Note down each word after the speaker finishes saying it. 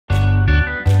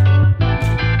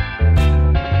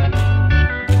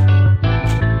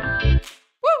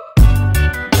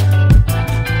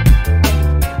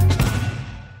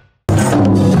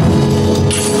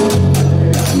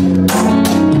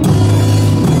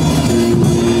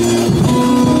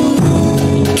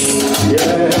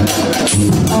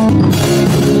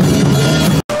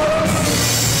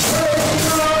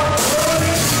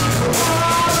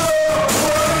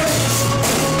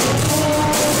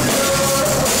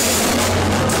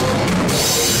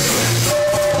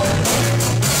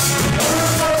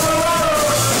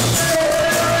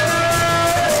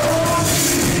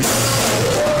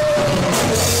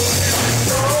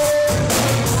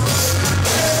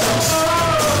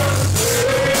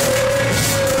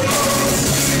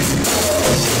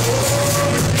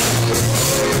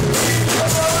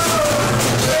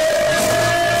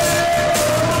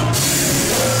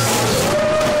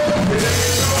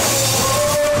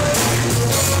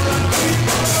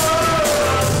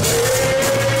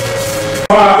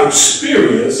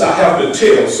experience, I have to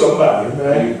tell somebody.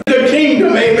 Amen. The kingdom,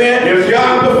 amen. There's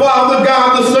God the Father,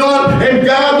 God the Son, and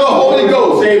God the Holy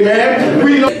Ghost, amen.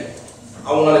 We know.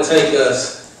 I want to take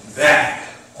us back,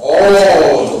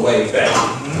 all the way back.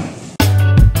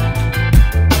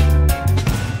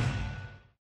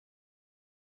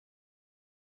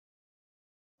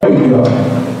 Here we go.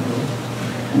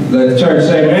 Let the church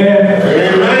say amen.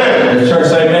 Amen. Let the church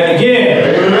say amen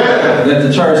again. Amen. Let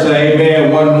the church say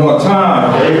amen one more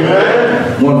time.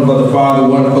 Amen. One for the Father,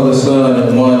 one for the Son,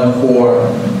 and one for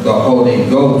the Holy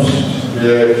Ghost.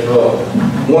 Yes,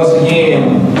 sir. Once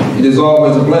again, it is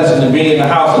always a blessing to be in the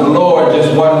house of the Lord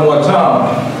just one more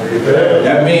time. Amen.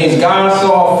 That means God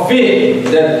saw fit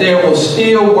that there was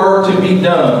still work to be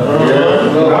done.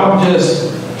 And I'm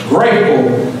just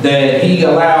grateful that He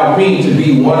allowed me to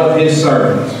be one of His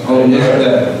servants on this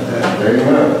day.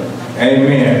 Amen.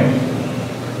 Amen.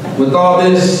 With all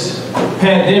this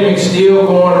pandemic still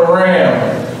going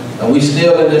around, and we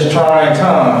still in this trying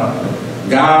time,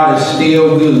 God is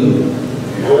still good.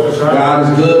 God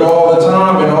is good all the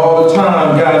time, and all the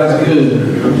time God is good.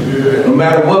 No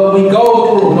matter what we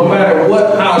go through, no matter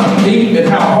how deep and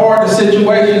how hard the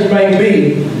situations may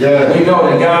be, we know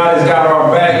that God has got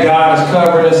our back, God has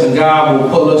covered us, and God will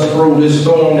pull us through this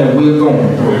storm that we're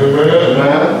going through.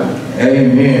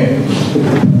 Amen.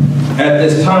 At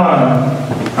this time,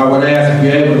 I would ask if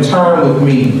you're able to turn with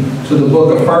me to the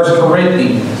book of 1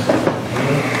 Corinthians.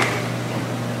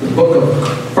 The book of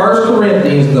 1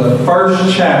 Corinthians, the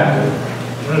first chapter.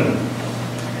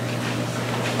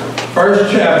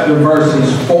 First chapter, verses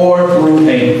 4 through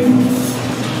 8.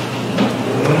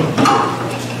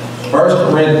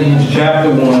 1 Corinthians chapter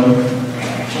 1,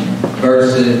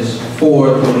 verses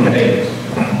 4 through 8.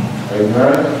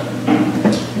 Amen.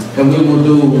 And we will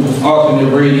do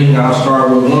alternate reading. I'll start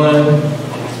with 1,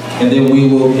 and then we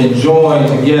will conjoin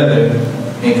together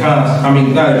in concert. I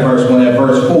mean, not at verse 1, at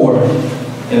verse 4.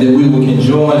 And then we will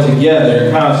conjoin together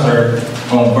in concert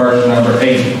on verse number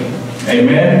 8.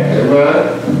 Amen? Amen.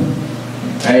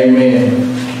 Amen.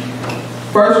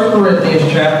 1 Corinthians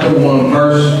chapter 1,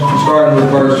 starting with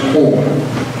verse 4.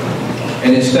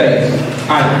 And it states,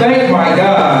 I thank my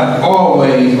God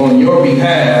always on your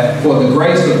behalf for the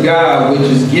grace of God which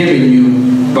is given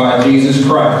you by Jesus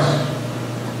Christ.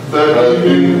 That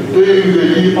in things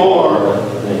that ye are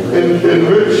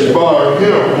enriched by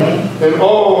Him in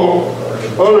all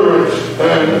utterance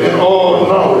and in all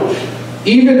knowledge.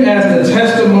 Even as the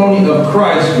testimony of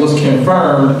Christ was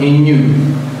confirmed in you.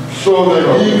 So that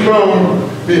ye come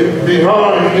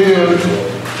behind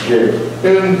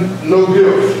in no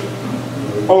gift.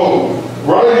 Oh,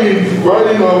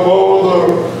 writing of all the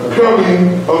coming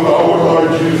of our Lord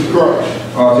Jesus Christ.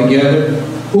 Altogether,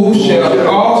 who shall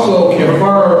also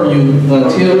confirm you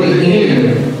until the end,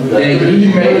 that ye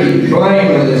may be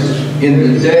blameless in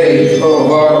the day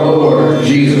of our Lord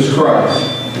Jesus Christ.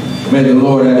 May the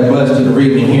Lord add a blessing to the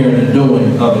reading, hearing, and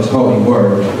doing of His holy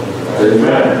word.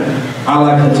 Amen. I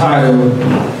like to title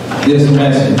this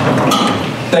message,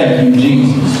 Thank You,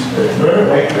 Jesus.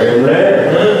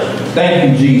 Amen.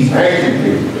 Thank you, Jesus. Thank you,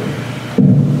 Jesus.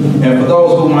 And for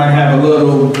those who might have a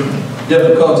little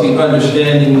difficulty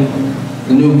understanding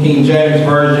the New King James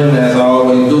Version, as I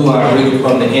always do, I read it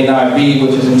from the NIV,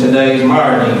 which is in today's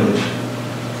modern English.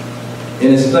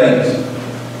 And it states,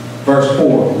 verse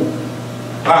 4,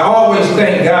 I always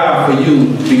thank God for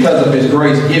you because of His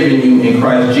grace given you in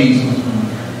Christ Jesus.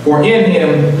 For in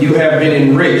Him you have been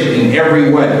enriched in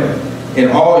every way, in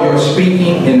all your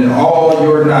speaking and in all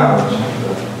your knowledge.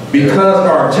 Because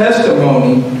our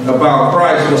testimony about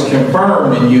Christ was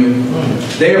confirmed in you,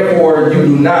 therefore you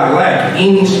do not lack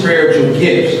any spiritual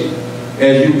gifts,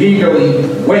 as you eagerly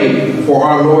wait for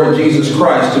our Lord Jesus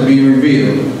Christ to be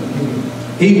revealed.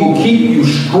 He will keep you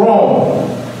strong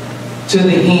to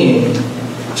the end,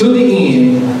 so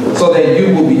that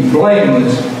you will be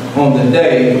blameless on the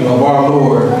day of our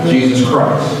Lord Jesus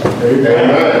Christ.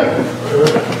 Amen.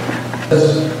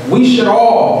 We should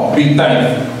all be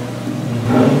thankful.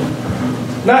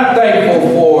 Not thankful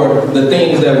for the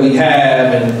things that we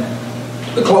have and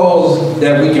the clothes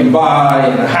that we can buy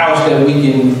and the house that we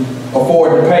can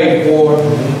afford to pay for.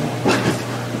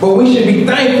 But we should be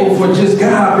thankful for just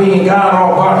God being God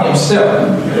all by Himself.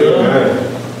 Amen.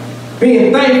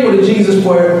 Being thankful to Jesus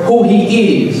for who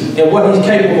He is and what He's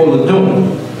capable of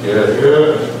doing.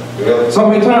 So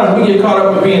many times we get caught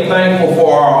up in being thankful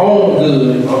for our own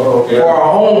good, for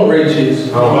our own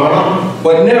riches,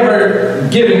 but never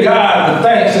giving God the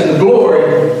thanks and the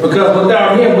glory, because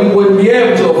without Him we wouldn't be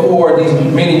able to afford these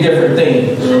many different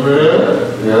things.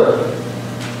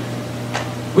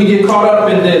 We get caught up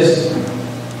in this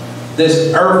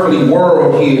earthly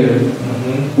world here,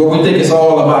 where we think it's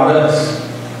all about us.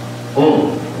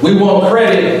 We want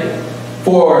credit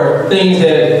for things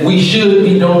that we should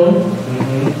be doing.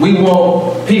 We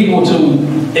want people to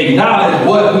acknowledge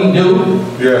what we do,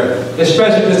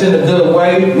 especially if it's in a good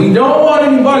way. We don't want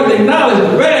anybody to acknowledge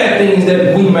the bad things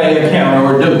that we may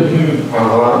encounter or do.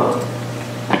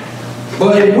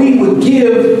 But if we would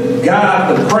give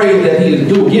God the praise that He is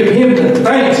due, give Him the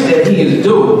thanks that He is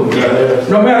due,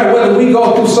 no matter whether we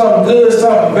go through something good,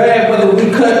 something bad, whether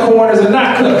we cut corners or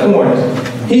not cut corners,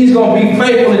 He's going to be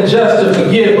faithful and just to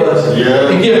forgive us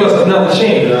and give us another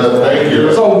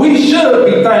chance. So we should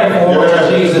be thankful to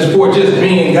Jesus for just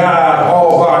being God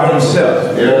all by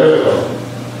Himself.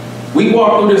 We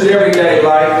walk through this everyday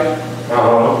life.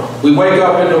 We wake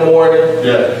up in the morning.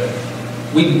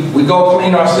 We go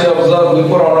clean ourselves up, we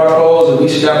put on our clothes, and we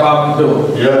step out the door.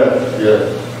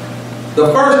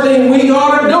 The first thing we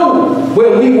ought to do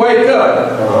when we wake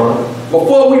up,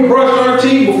 before we brush our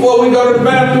teeth, before we go to the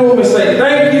bathroom, and say,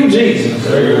 thank you, Jesus,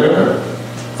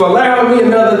 for allowing me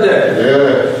another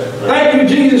day. Thank you,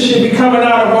 Jesus, should be coming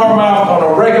out of our mouth on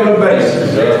a regular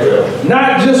basis.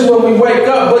 Not just when we wake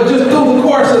up, but just through the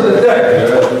course of the day.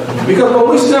 Because when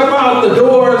we step out the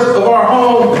doors of our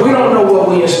home, we don't know what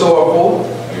we're in store for.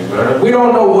 We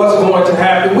don't know what's going to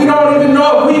happen. We don't even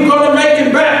know if we're going to make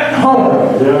it back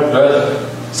home.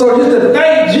 So just to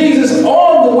thank Jesus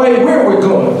on the way where we're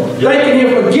going. Thanking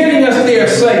Him for getting us there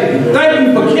safely. Thank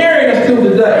you for carrying us through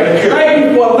the day. Thank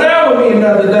you for allowing me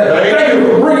another day. Thank you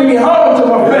for bringing me home to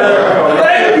my family.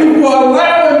 Thank you for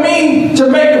allowing me to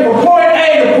make it from point A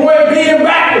to point B and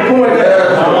back to point A.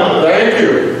 Thank you.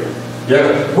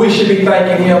 We should be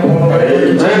thanking Him on a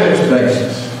continuous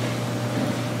basis.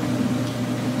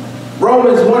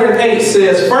 Romans 1:8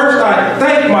 says, first I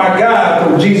thank my God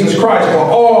through Jesus Christ for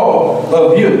all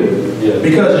of you,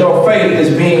 because your faith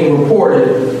is being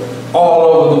reported all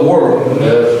over the world.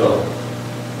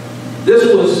 This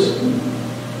was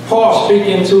Paul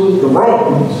speaking to the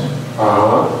Romans.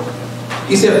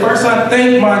 He said, first I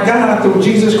thank my God through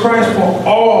Jesus Christ for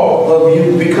all of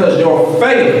you, because your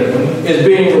faith is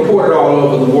being reported all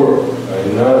over the world.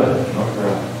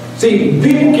 See,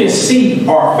 people can see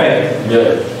our faith.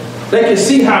 They can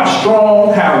see how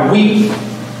strong, how weak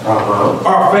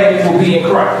our faith will be in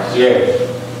Christ.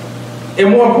 And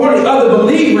more importantly, other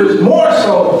believers more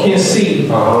so can see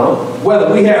whether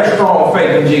we have strong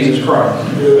faith in Jesus Christ.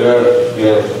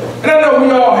 And I know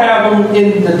we all have them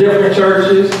in the different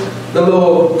churches, the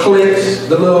little cliques,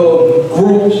 the little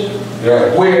groups,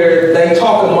 where they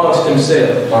talk amongst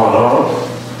themselves.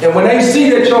 And when they see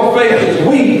that your faith is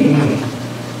weak,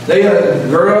 they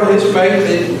girl, his faith,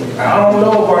 I don't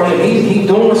know about him. He's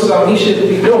doing something he shouldn't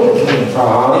be doing.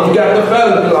 And you got the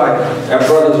fellas be like,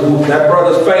 that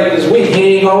brother's faith is weak.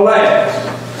 He ain't gonna last.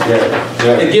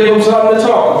 They give him something to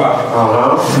talk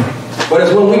about. But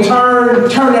it's when we turn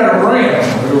that around,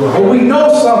 when we know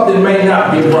something may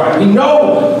not be right, we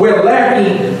know we're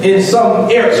lacking in some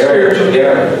spiritual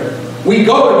area. We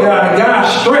go to God and God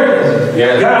strengthens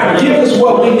us. God gives us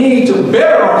what we need to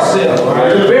better ourselves,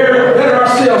 to better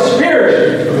ourselves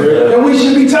spiritually. And we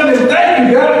should be telling Him, thank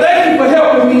you, God. Thank you for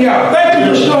helping me out. Thank you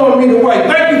for showing me the way.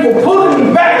 Thank you for pulling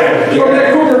me back from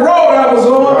that crooked road I was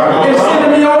on and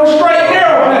sending me on the straight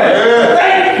narrow path.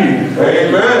 Thank you.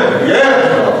 Amen.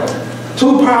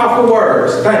 Two powerful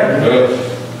words. Thank you.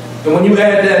 And when you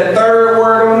add that third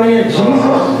word on there,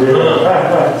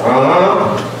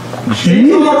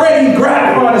 Jesus, already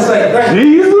gratifying to say thank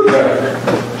you.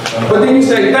 But then you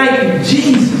say thank you,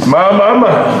 Jesus. You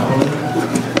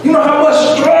know how much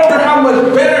stronger, how much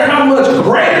better, how much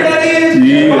greater that is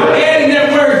by adding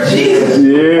that word Jesus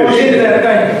into that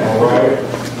thank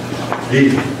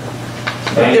you.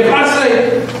 If I say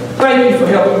thank you for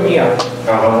helping me out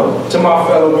to my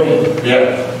fellow man,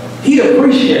 He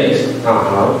appreciates it.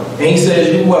 And He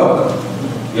says you're welcome.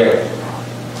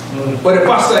 But if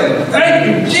I say, thank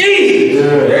you,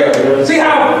 Jesus, see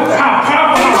how powerful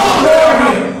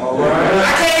I am. I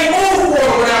can't move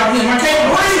without Him. I can't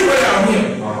breathe without Him.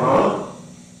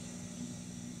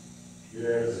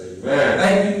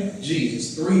 Thank you,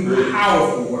 Jesus. Three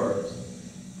powerful words.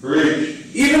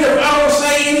 Even if I don't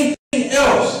say anything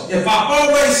else, if I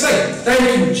always say,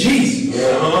 thank you, Jesus,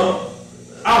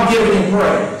 I'm giving Him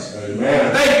praise.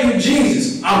 Thank you,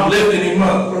 Jesus, I'm lifting Him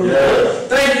up.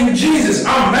 Thank you, Jesus,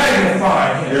 I'm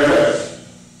magnifying Him.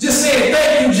 Just saying,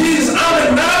 thank you, Jesus, I'm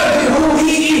acknowledging who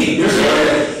He is.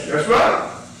 That's right.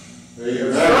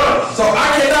 So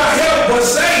I cannot help but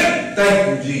say,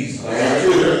 thank you, Jesus.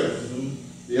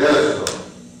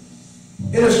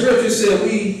 In the scripture said,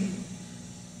 we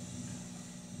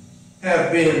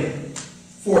have been,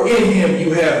 for in Him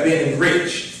you have been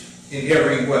enriched in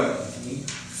every way.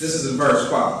 This is in verse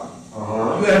 5.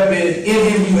 You have been,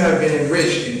 in him you have been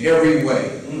enriched in every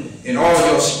way, in all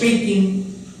your speaking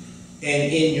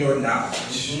and in your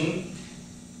knowledge.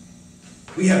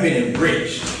 We have been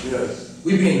enriched. Yes.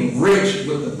 We've been enriched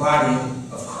with the body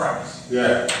of Christ.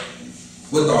 Yeah.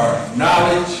 With our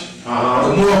knowledge. Uh-huh.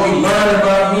 The more we learn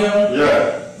about him,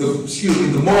 Yeah.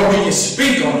 the more we can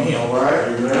speak on him. All right.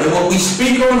 And when we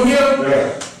speak on him,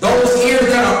 Yeah. those ears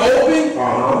that are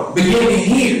open begin to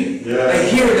hear. Yeah. They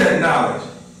hear that knowledge.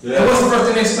 Yeah. And what's the first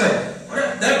thing they say?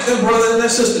 Well, that brother and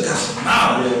that sister got some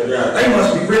knowledge. Yeah. They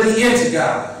must be really into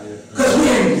God. Because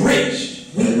we're enriched.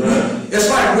 It's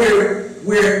like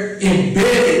we're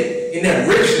embedded in that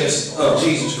richness of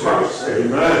Jesus Christ.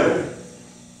 Amen.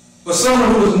 But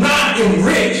someone who is not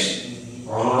enriched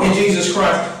in Jesus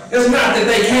Christ, it's not that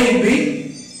they can't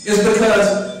be. It's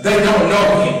because they don't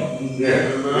know him. Yeah.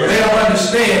 They don't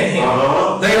understand him.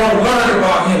 They don't learn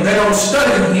about him. They don't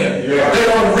study him. Yeah. They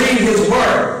don't read his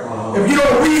word. If you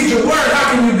don't read your word,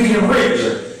 how can you be enriched?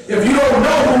 If you don't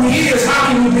know who he is, how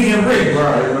can you be enriched?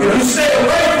 If you stay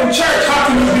away from church, how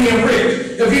can you be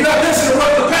enriched? If you don't listen to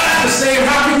what the pastor's saying,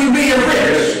 how can you be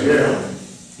enriched?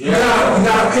 You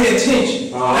gotta pay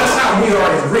attention. That's how we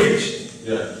are enriched.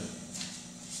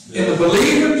 And the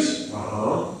believers,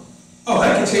 oh,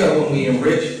 they can tell when we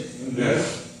enriched.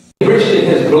 Enriched in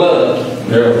his blood.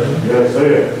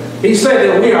 He said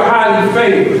that we are highly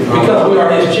favored because we are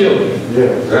his children.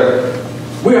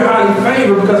 We are highly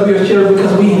favored because we are children,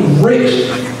 because we enriched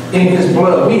in his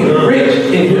blood. We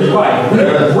enriched in his life. We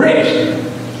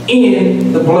enriched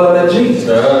in the blood of Jesus.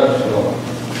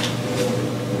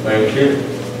 Thank you.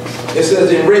 It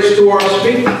says enriched through our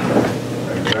speaking.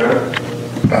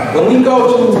 When we go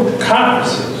to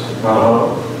conferences,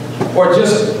 or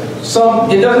just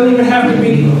it doesn't even have to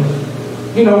be,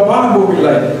 Bible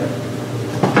related.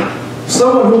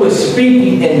 Someone who is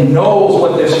speaking and knows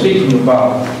what they're speaking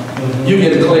about, you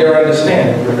get a clear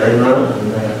understanding.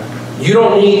 You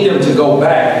don't need them to go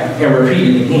back and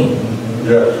repeat it again.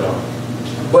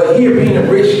 But here, being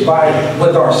enriched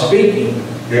with our speaking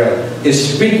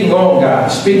is speaking on God,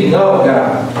 speaking of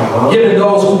God, giving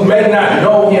those who may not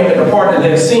know him and the pardon of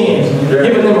their sins,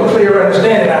 giving them a clear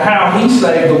understanding of how he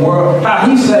saved the world, how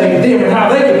he saved them, and how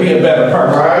they can be a better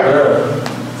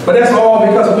person. But that's all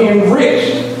because we're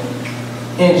enriched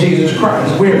in Jesus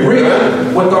Christ. We're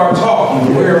enriched with our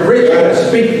talking. We're enriched with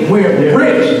speaking. We're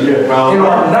enriched in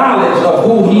our knowledge of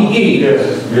who he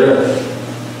is.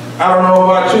 I don't know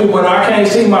about you, but I can't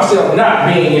see myself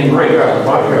not being enriched.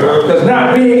 Because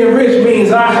not being enriched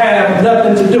means I have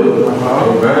nothing to do.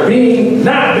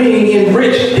 Not being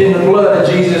enriched in the blood of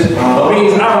Jesus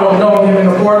means I don't know him in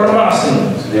the pardon of my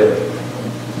sins.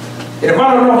 And if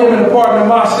I don't know him in the pardon of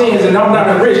my sins and I'm not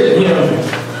enriched in him,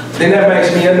 then that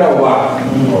makes me a nobody.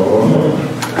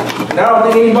 And I don't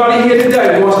think anybody here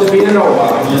today wants to be a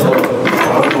nobody.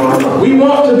 We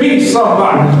want to be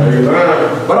somebody.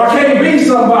 But I can't be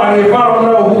somebody if I don't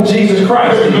know who Jesus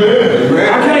Christ is.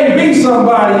 I can't be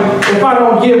somebody if I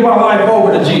don't give my life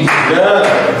over to Jesus.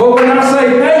 But when I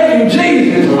say thank you,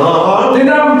 Jesus, then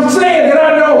I'm saying that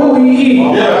I know who he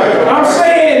is. I'm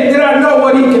saying that I know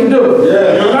what he can do.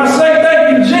 When I say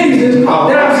thank you, Jesus, then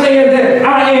I'm saying that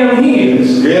I am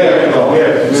his.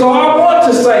 So I want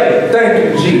to say thank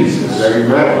you, Jesus.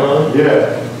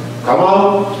 Come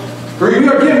on. We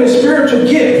are given spiritual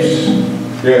gifts.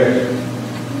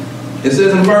 It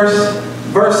says in verse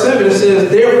 7, it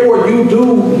says, therefore you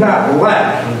do not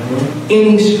lack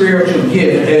any spiritual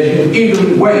gift as you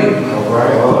eagerly wait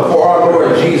for our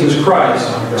Lord Jesus Christ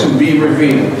to be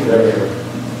revealed.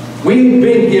 We've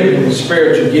been given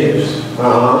spiritual gifts.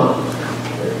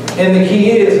 And the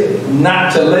key is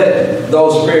not to let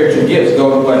those spiritual gifts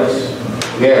go to waste.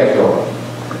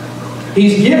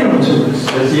 He's given them to us.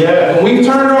 When we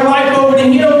turn our life over to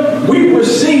him, we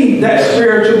receive that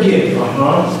spiritual gift.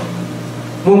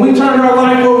 When we turn our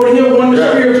life over to him, one of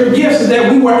the spiritual gifts is that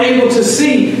we were able to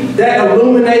see that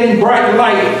illuminating bright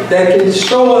light that can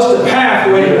show us the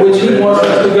pathway in which he wants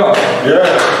us to go.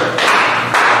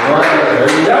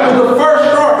 That was the first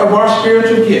start of our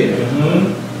spiritual gift.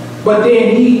 But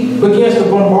then he begins to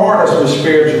bombard us with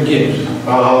spiritual gifts.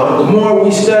 The more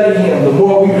we study him, the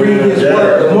more we read his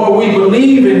word, the more we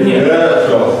believe in him,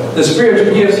 the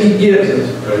spiritual gifts he gives us.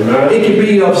 It can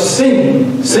be of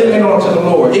singing unto the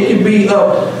Lord. It can be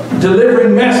of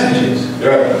delivering messages.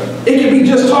 It can be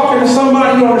just talking to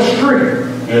somebody on the street.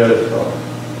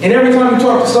 And every time you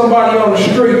talk to somebody on the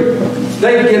street,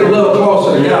 they can get a little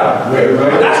closer to God.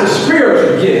 That's a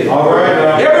spiritual gift.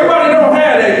 Everybody don't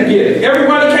have that gift.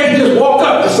 Everybody can't just walk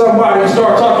up to somebody, you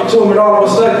start talking to them, and all of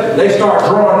a sudden, they start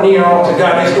drawing near onto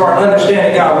God. They start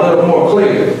understanding God a little more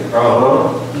clearly.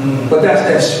 But that's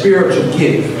that spiritual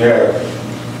gift. Yeah.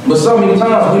 But so many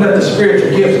times, we let the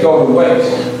spiritual gifts go to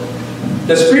waste.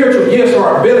 The spiritual gifts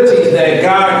are abilities that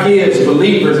God gives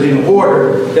believers in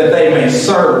order that they may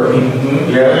serve Him.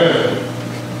 Yeah.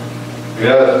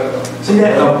 Yeah. See,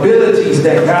 that abilities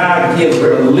that God gives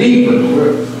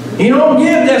believers. He don't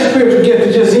give that spiritual gift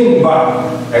to just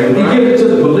anybody. He gives it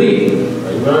to the believer.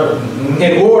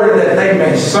 In order that they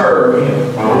may serve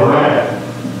Him.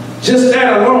 Just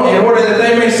that alone, in order that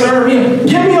they may serve Him.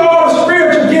 Give me all the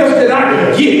spiritual gifts that I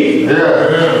can get.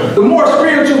 Yeah. The more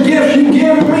spiritual gifts you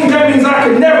give me, that means I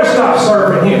can never stop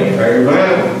serving Him.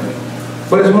 Amen.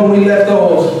 But it's when we let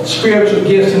those spiritual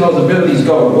gifts and those abilities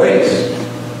go to waste.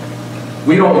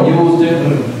 We don't use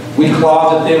them. We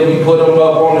closet them. We put them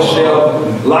up on the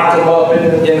shelf. Lock them up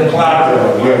in the closet.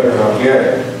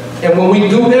 Yeah. And when we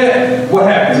do that, what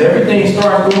happens? Everything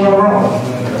starts going wrong.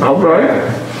 All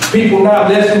right. People not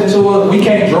listening to us. We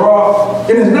can't draw.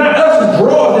 And it's not us who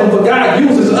draws them, but God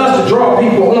uses us to draw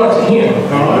people onto Him.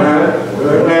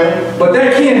 But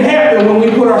that can't happen when we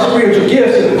put our spiritual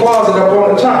gifts in the closet up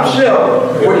on the top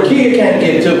shelf where the kid can't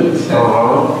get to.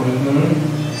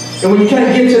 And when you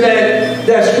can't get to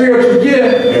that spiritual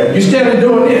gift, you instead of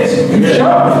doing this, you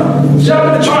jump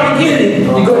to try to get it.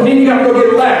 Then you got to go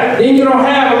get a ladder. Then you don't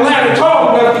have a ladder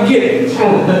tall enough to get it. So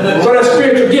that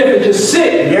spiritual gift is just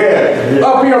sitting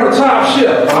up here on the top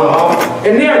shelf.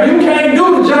 And now you can't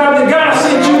do the job that God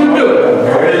sent you to do.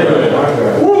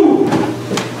 Woo.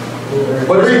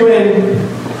 But it's when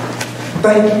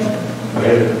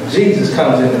Jesus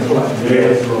comes into play.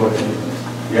 Yes, Lord.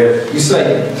 Yes. You say,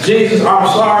 Jesus, I'm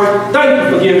sorry. Thank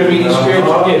you for giving me these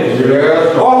spiritual gifts.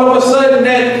 Yes. All of a sudden,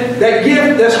 that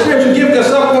gift, that spiritual gift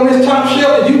that's up on this top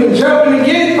shelf that you've been jumping to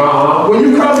get, when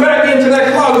you come back into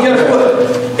that closet, guess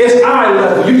what? It's eye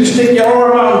level. You just stick your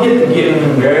arm out and get the gift.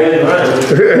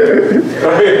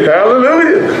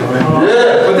 Hallelujah.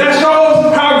 Yeah. But that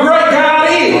shows how great God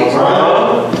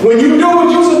is. When you do what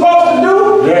you're supposed to do,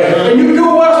 and you do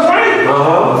what's right,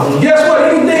 guess what?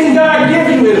 Anything God gives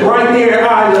you is right there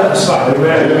at eye level sight.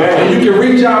 And you can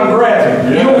reach out and grab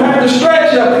it. You don't have to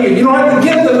stretch up here. You don't have to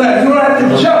get the ladder. You don't have to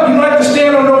jump. You don't have to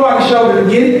stand on nobody's shoulder to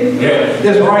get it.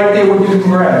 It's right there where you can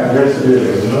grab it. Yes, it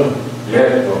is.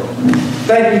 Yes.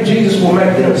 Thank you, Jesus, will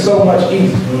make things so much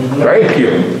easier. Thank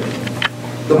you.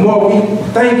 The more we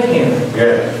thank Him,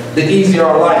 the easier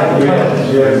our life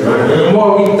becomes. The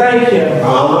more we thank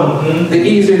Him, the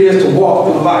easier it is to walk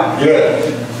through life.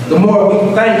 The more we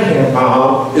thank Him,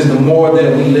 is the more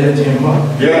that we lift Him up.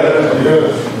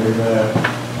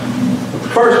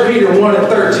 1 Peter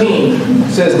 1:13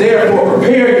 says, therefore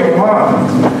prepare your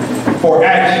minds for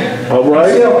action. All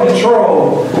right.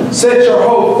 Self-control. Set your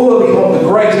hope fully on the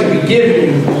grace to be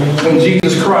given you when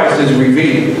Jesus Christ is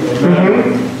revealed.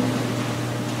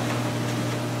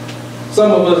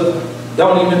 Some of us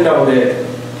don't even know that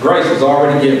grace was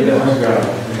already given us.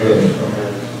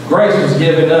 Grace was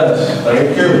given us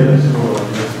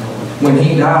when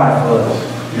He died for us.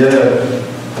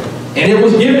 And it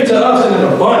was given to us in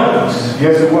an abundance.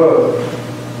 Yes, it was.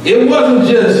 It wasn't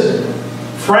just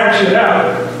fractured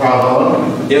out.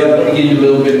 Let me give you a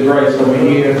little bit of grace over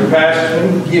here. Pastor,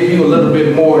 let me give you a little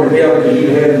bit more than the elders you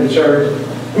had in the church.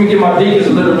 Let me give my deacons a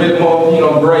little bit more,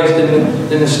 grace than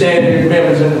the standard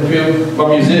members in the pew. My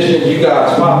musicians, you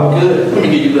guys follow good. Let me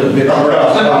give you a little bit of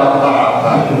grace.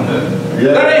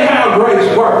 That ain't how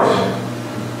grace works.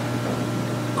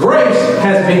 Grace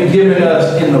has been given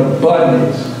us in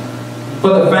abundance for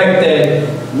the fact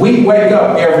that we wake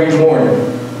up every morning.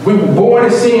 We were born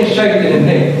in sin, shaped in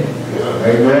iniquity.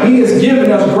 He has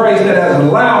given us grace that has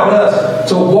allowed us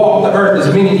to walk the earth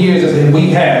as many years as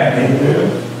we have.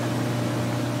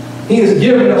 He has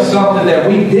given us something that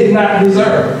we did not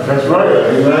deserve. That's right.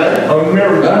 Amen.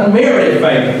 Unmerited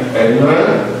favor.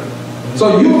 Amen.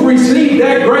 So you've received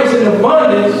that grace in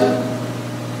abundance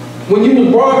when you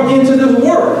were brought into this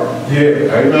world.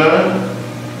 Amen.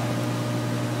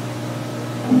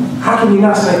 How can you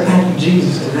not say thank you,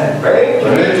 Jesus, for that?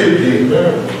 Thank you, Jesus.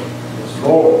 Yes,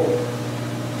 Lord.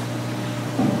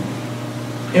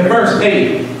 In verse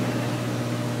 8,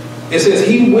 it says,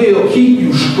 He will keep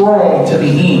you strong to the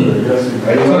end,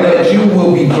 so that you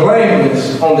will be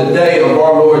blameless on the day of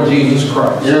our Lord Jesus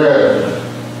Christ.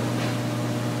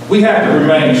 We have to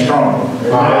remain strong.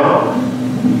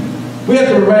 We have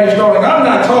to remain strong. And I'm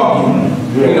not talking,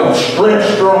 strength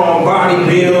strong,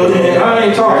 bodybuilding. I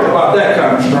ain't talking about that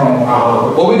kind of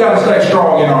strong. But we got to stay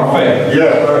strong in our faith.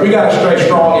 We got to stay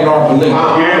strong in our belief.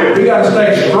 We got to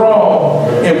stay strong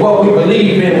in what we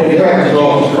believe in when it comes to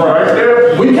Jesus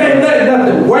Christ. We can't let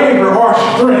nothing waver our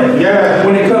strength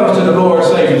when it comes to the Lord and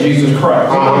Savior Jesus Christ.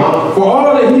 For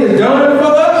all that He has done for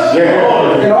us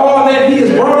and all that He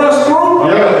has brought us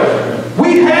through,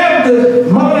 we have the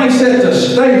mindset to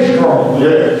stay strong.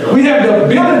 We have the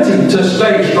ability to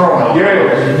stay strong.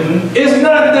 It's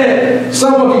not that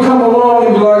someone can come along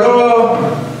and be like,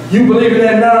 oh, you believe in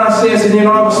that nonsense, and then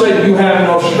all of a sudden you have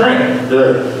no strength.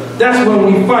 That's when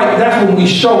we fight. That's when we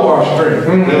show our strength.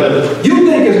 You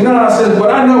think it's nonsense, but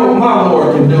I know what my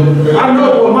Lord can do. I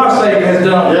know what my Savior has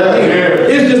done.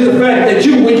 It's just the fact that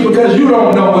you weak because you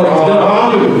don't know what He's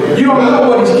done. You don't know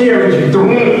what He's carried you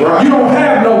through. You don't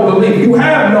have no belief. You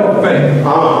have no faith.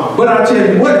 But I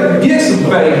tell you what, if you get some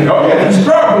faith, and you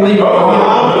start believing,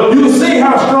 you will see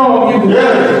how strong you can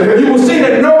be. You will see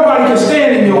that nobody can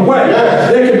stand in your way.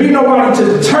 There can be nobody to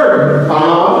deter you.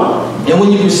 And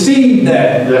when you receive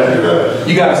that,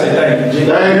 you got to say thank you,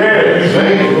 Jesus.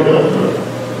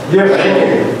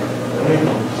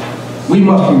 We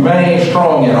must remain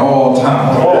strong at all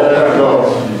times.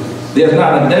 There's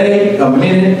not a day, a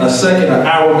minute, a second, an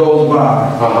hour goes by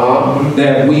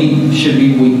that we should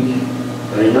be weak.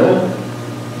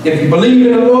 If you believe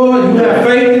in the Lord, you have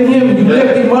faith in Him, you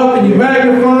lift Him up and you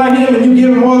magnify Him and you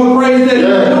give Him all the praise that He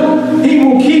do, He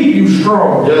will keep you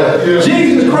strong.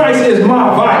 Jesus Christ is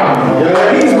my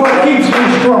vitamin. He's what keeps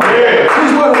me strong.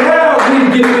 He's what allows me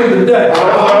to get through the day.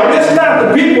 It's not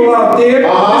the people out there.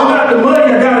 It's